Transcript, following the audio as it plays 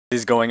What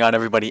is going on,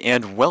 everybody,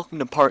 and welcome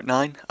to part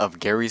 9 of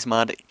Garry's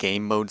Mod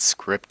Game Mode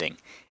Scripting.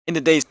 In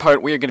today's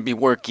part, we are going to be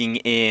working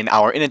in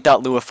our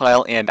init.lua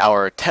file and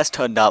our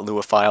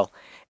testhud.lua file,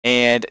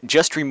 and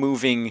just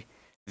removing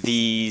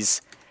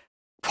these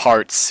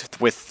parts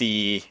with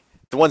the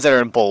ones that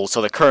are in bold,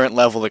 so the current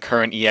level, the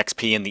current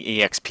EXP, and the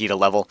EXP to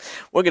level.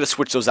 We're going to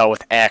switch those out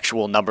with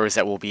actual numbers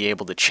that we'll be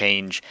able to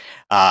change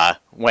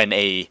when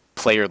a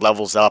player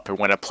levels up or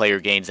when a player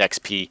gains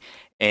XP,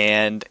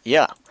 and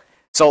yeah.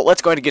 So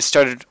let's go ahead and get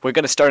started. We're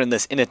going to start in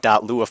this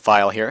init.lua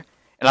file here,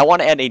 and I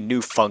want to add a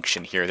new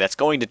function here that's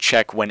going to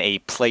check when a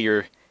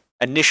player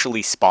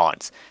initially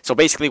spawns. So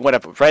basically,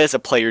 right as a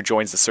player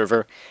joins the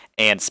server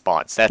and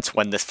spawns, that's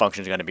when this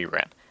function is going to be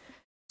ran.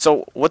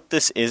 So what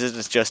this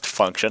is just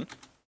function,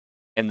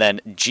 and then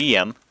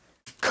gm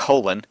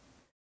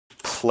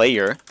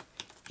 :player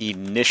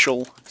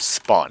initial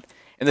spawn,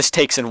 and this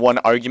takes in one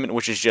argument,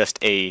 which is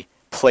just a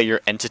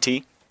player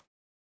entity,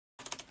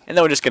 and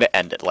then we're just going to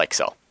end it like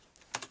so.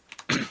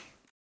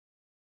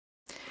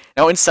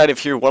 Now inside of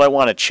here, what I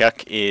want to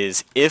check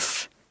is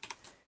if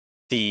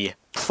the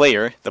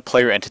player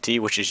entity,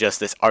 which is just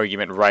this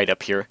argument right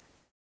up here,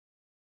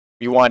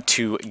 we want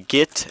to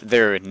get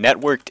their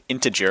networked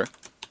integer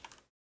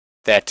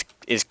that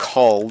is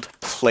called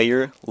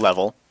player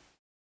level,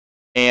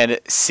 and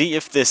see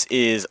if this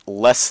is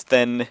less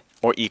than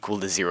or equal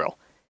to 0.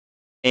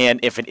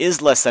 And if it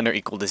is less than or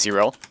equal to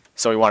 0,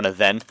 so we want to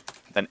then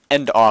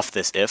end off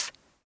this if.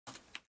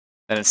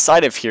 And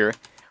inside of here,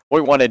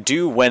 what we want to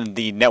do when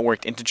the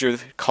networked integer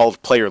called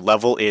player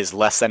level is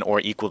less than or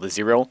equal to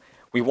 0,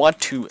 we want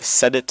to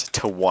set it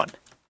to 1.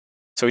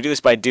 So we do this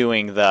by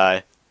doing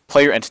the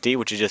player entity,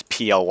 which is just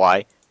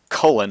ply,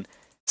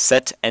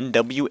 set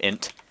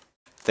nwint,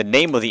 the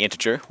name of the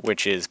integer,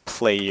 which is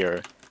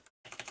player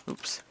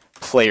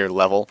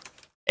level,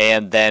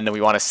 and then we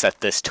want to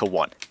set this to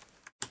 1.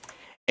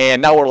 And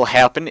now what will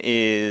happen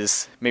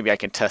is, maybe I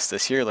can test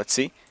this here, let's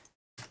see.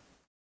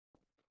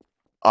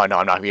 Oh no,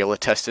 I'm not going to be able to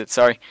test it,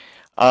 sorry.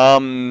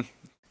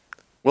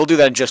 We'll do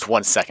that in just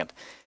 1 second.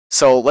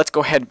 So let's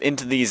go ahead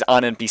into these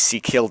on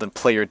NPC killed and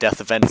player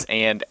death events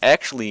and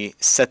actually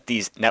set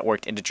these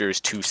networked integers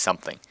to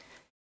something.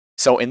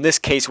 So in this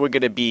case, we're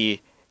going to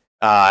be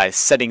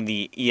setting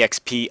the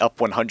EXP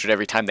up 100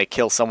 every time they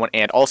kill someone,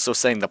 and also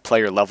setting the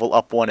player level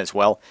up 1 as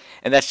well.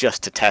 And that's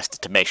just to test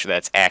it to make sure that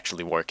it's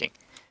actually working.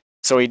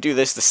 So we do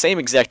this the same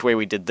exact way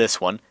we did this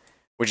one,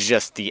 which is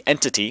just the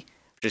entity,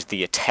 which is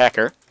the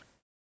attacker,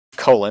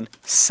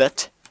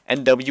 set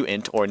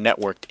nwint or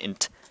networked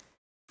int,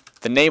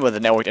 the name of the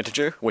networked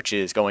integer, which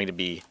is going to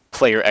be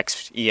player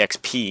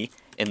exp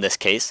in this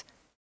case,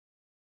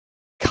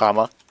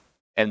 comma,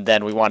 and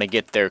then we want to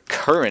get their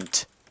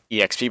current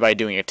exp by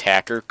doing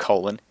attacker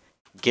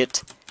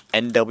get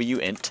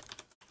nwint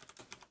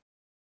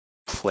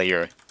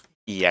player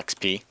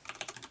exp,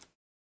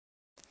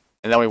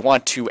 and then we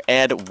want to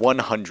add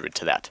 100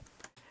 to that.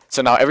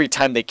 So now every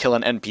time they kill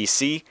an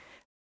NPC,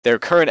 their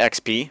current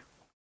XP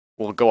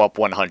will go up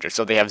 100.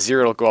 So they have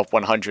 0, it'll go up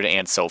 100,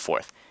 and so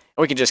forth.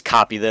 And we can just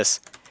copy this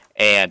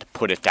and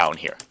put it down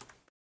here.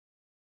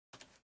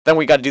 Then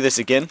we got to do this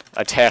again,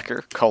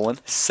 attacker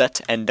set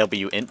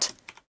nwint,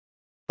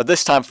 but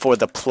this time for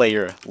the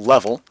player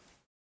level.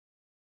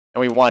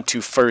 And we want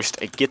to first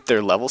get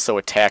their level, so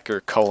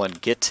attacker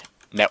get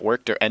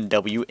networked or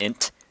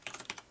nwint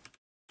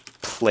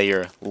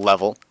player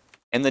level,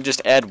 and then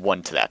just add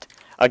 1 to that.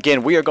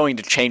 Again, we are going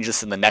to change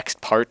this in the next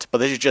part, but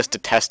this is just a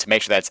test to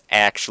make sure that's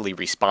actually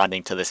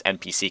responding to this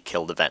NPC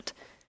killed event.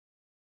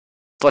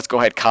 So let's go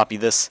ahead and copy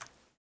this,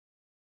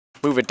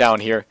 move it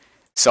down here,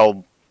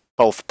 so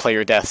both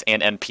player deaths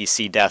and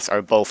NPC deaths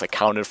are both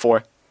accounted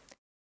for.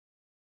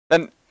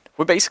 Then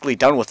we're basically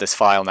done with this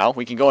file now.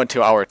 We can go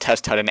into our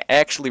test HUD and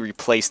actually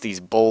replace these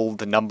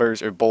bold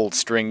numbers or bold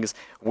strings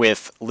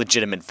with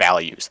legitimate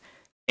values.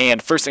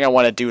 And first thing I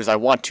want to do is I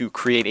want to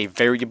create a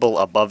variable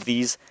above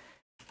these,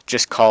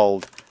 just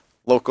called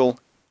local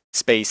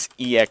space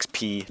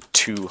exp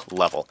to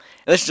level.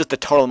 And this is just the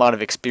total amount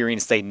of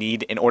experience they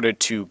need in order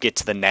to get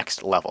to the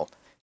next level.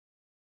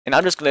 And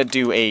I'm just going to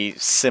do a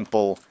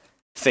simple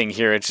thing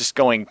here. It's just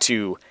going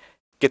to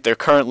get their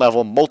current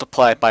level,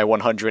 multiply it by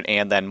 100,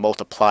 and then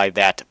multiply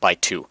that by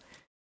 2.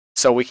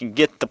 So we can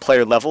get the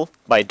player level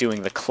by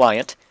doing the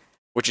client,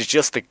 which is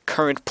just the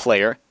current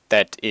player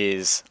that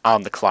is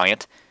on the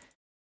client.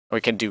 We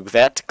can do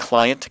that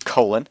client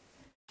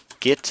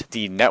get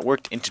the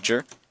networked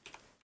integer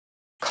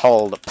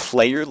called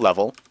player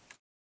level,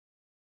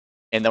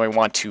 and then we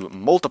want to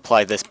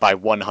multiply this by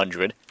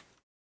 100.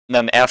 And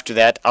then after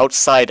that,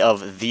 outside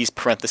of these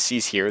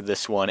parentheses here,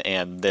 this one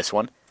and this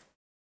one,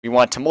 we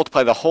want to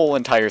multiply the whole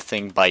entire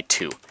thing by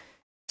 2.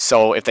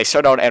 So if they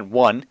start out at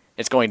 1,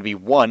 it's going to be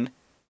 1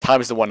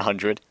 times the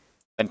 100,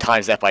 then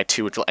times that by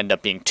 2, which will end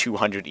up being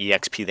 200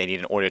 EXP they need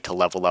in order to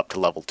level up to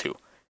level 2.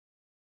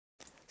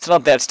 So now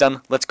that's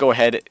done, let's go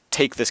ahead,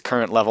 take this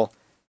current level,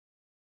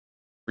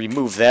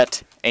 remove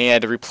that,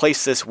 and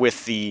replace this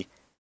with the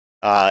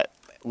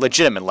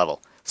legitimate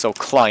level. So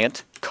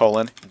client,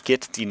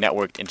 get the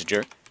networked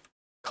integer,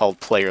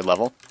 called player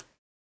level.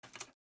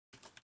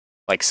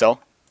 like so.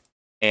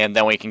 And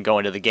then we can go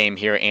into the game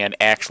here and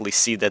actually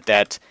see that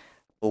that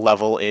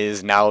level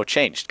is now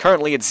changed.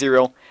 Currently it's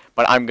 0,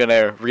 but I'm going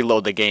to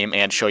reload the game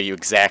and show you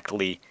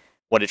exactly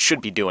what it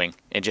should be doing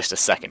in just a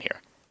second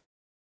here.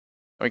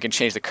 We can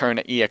change the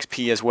current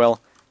EXP as well.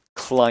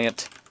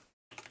 Client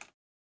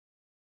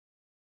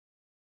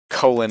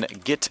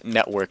 :get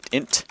networked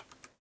int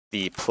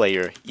the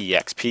player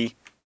EXP,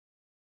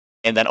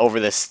 and then over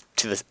this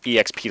to this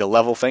EXP to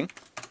level thing.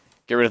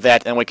 Get rid of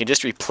that, and we can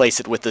just replace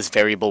it with this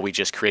variable we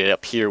just created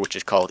up here, which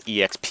is called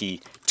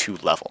EXP to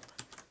level.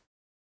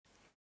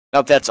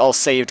 Now that that's all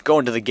saved, go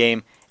into the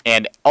game,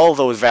 and all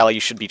those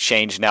values should be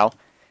changed now.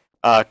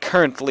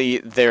 Currently,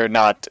 they're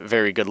not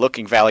very good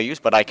looking values,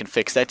 but I can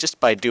fix that just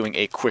by doing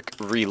a quick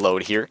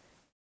reload here.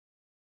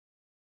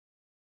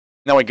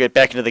 Now we get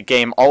back into the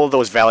game, all of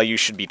those values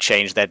should be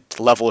changed. That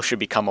level should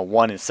become a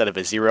 1 instead of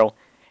a 0,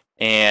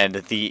 and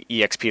the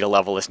EXP to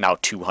level is now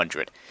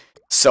 200.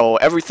 So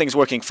everything's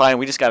working fine,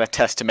 we just gotta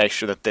test to make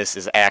sure that this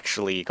is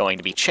actually going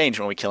to be changed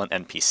when we kill an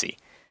NPC.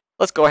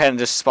 Let's go ahead and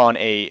just spawn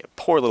a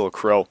poor little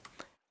crow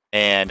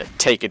and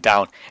take it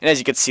down. And as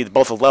you can see,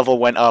 both the level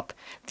went up,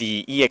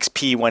 the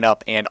EXP went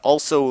up, and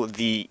also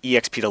the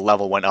EXP to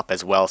level went up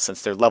as well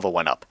since their level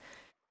went up.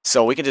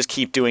 So we can just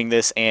keep doing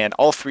this, and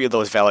all 3 of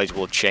those values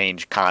will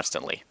change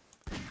constantly.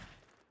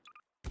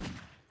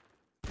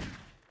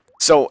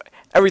 So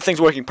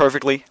everything's working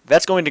perfectly.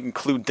 That's going to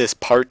conclude this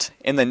part.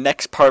 In the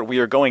next part, we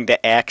are going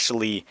to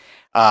actually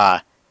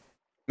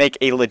make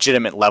a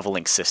legitimate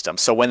leveling system.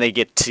 So when they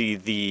get to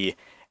the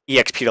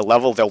EXP to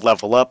level, they'll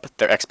level up,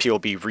 their XP will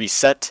be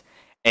reset,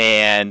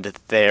 and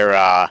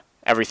their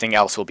everything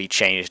else will be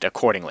changed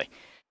accordingly.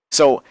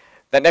 So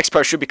that next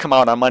part should be come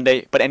out on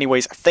Monday. But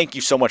anyways, thank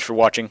you so much for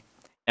watching,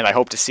 and I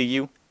hope to see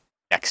you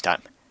next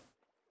time.